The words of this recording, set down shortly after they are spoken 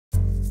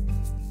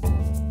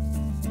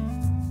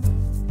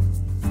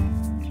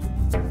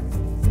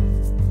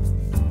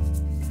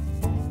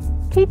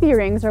Tipi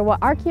rings are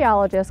what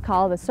archaeologists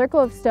call the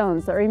circle of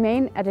stones that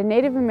remain at a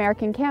Native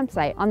American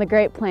campsite on the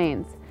Great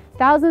Plains.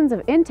 Thousands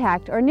of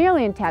intact or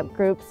nearly intact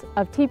groups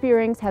of tipi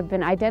rings have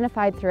been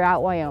identified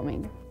throughout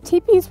Wyoming.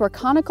 Tipis were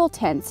conical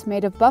tents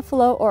made of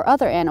buffalo or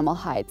other animal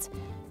hides,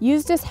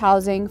 used as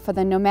housing for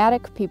the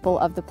nomadic people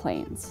of the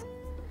plains.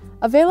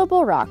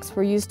 Available rocks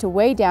were used to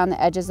weigh down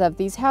the edges of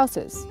these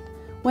houses.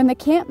 When the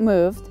camp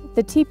moved,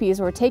 the tipis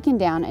were taken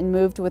down and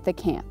moved with the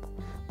camp.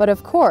 But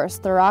of course,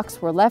 the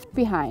rocks were left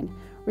behind,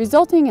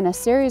 resulting in a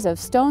series of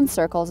stone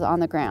circles on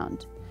the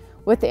ground.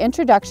 With the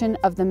introduction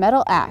of the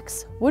metal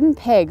axe, wooden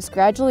pegs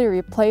gradually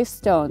replaced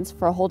stones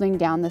for holding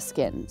down the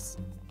skins.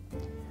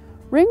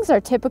 Rings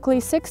are typically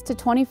 6 to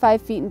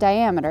 25 feet in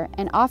diameter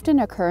and often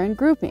occur in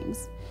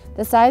groupings.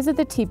 The size of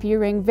the tipi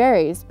ring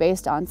varies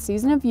based on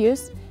season of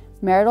use,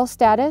 marital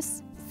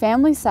status,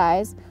 family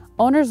size,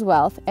 owner's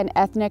wealth, and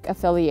ethnic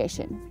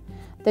affiliation.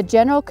 The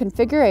general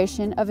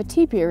configuration of a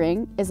tipi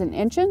ring is an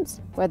entrance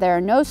where there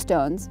are no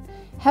stones,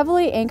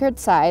 heavily anchored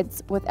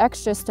sides with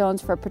extra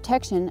stones for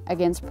protection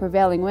against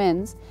prevailing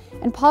winds,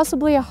 and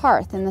possibly a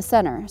hearth in the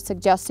center,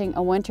 suggesting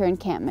a winter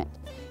encampment.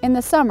 In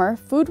the summer,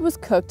 food was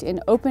cooked in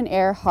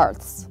open-air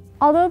hearths.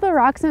 Although the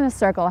rocks in a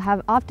circle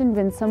have often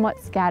been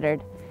somewhat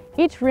scattered,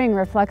 each ring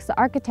reflects the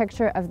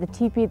architecture of the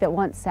tipi that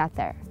once sat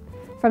there.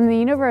 From the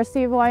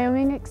University of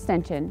Wyoming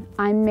Extension,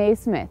 I'm Mae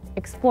Smith,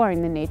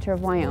 exploring the nature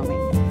of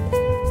Wyoming.